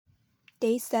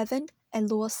Day 7,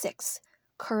 Elul 6.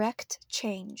 Correct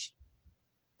change.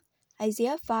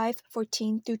 Isaiah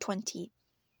 5:14-20.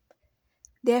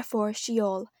 Therefore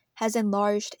Sheol has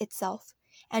enlarged itself,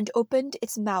 and opened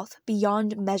its mouth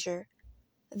beyond measure.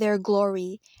 Their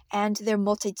glory, and their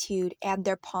multitude, and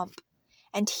their pomp,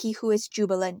 and he who is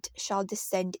jubilant shall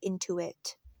descend into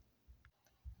it.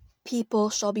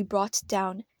 People shall be brought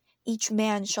down, each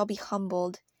man shall be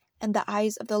humbled, and the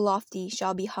eyes of the lofty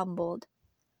shall be humbled.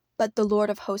 But the Lord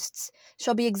of hosts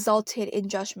shall be exalted in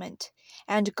judgment,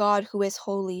 and God who is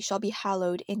holy shall be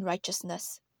hallowed in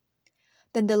righteousness.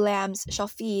 Then the lambs shall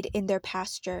feed in their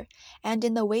pasture, and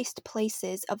in the waste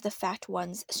places of the fat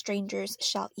ones strangers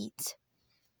shall eat.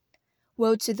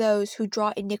 Woe to those who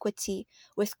draw iniquity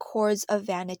with cords of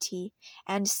vanity,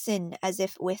 and sin as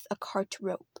if with a cart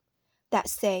rope, that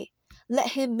say,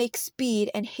 Let him make speed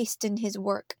and hasten his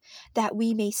work, that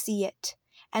we may see it.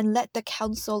 And let the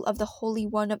counsel of the Holy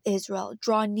One of Israel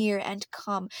draw near and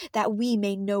come, that we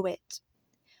may know it.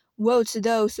 Woe to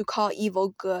those who call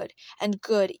evil good, and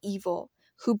good evil,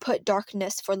 who put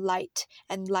darkness for light,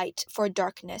 and light for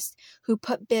darkness, who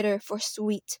put bitter for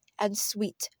sweet, and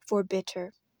sweet for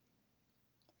bitter.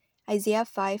 Isaiah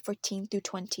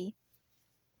 5:14-20.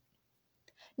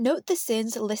 Note the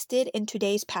sins listed in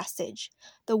today's passage,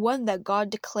 the one that God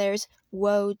declares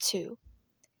woe to.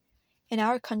 In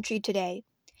our country today,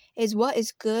 is what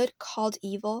is good called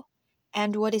evil,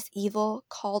 and what is evil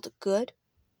called good?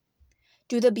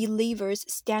 Do the believers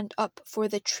stand up for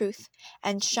the truth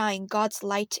and shine God's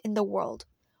light in the world,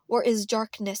 or is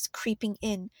darkness creeping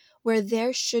in where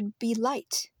there should be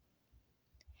light?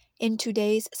 In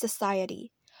today's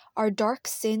society, are dark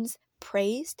sins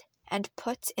praised and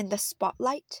put in the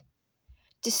spotlight?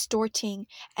 Distorting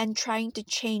and trying to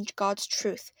change God's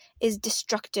truth is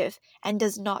destructive and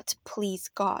does not please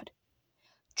God.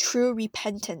 True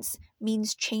repentance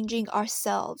means changing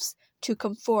ourselves to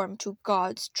conform to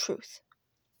God's truth.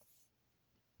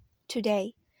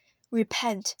 Today,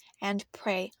 repent and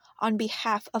pray on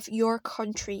behalf of your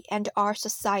country and our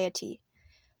society.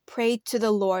 Pray to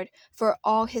the Lord for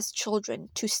all his children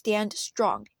to stand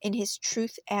strong in his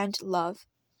truth and love.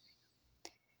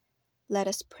 Let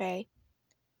us pray.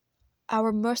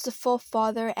 Our merciful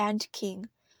Father and King,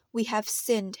 we have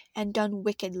sinned and done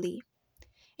wickedly.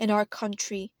 In our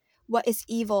country, what is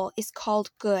evil is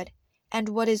called good, and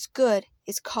what is good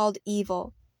is called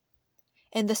evil.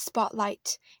 In the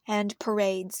spotlight and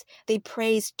parades, they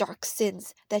praise dark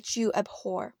sins that you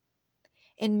abhor.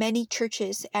 In many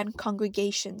churches and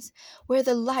congregations, where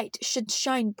the light should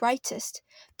shine brightest,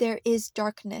 there is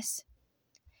darkness.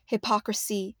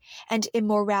 Hypocrisy and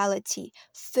immorality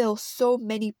fill so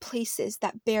many places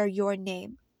that bear your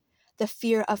name. The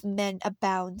fear of men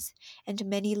abounds, and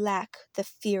many lack the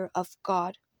fear of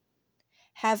God.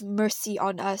 Have mercy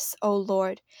on us, O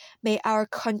Lord. May our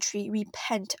country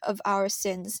repent of our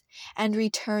sins and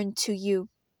return to you.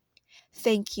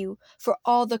 Thank you for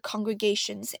all the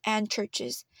congregations and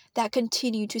churches that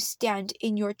continue to stand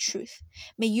in your truth.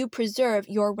 May you preserve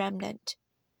your remnant.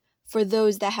 For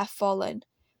those that have fallen,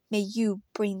 may you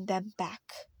bring them back.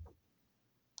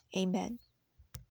 Amen.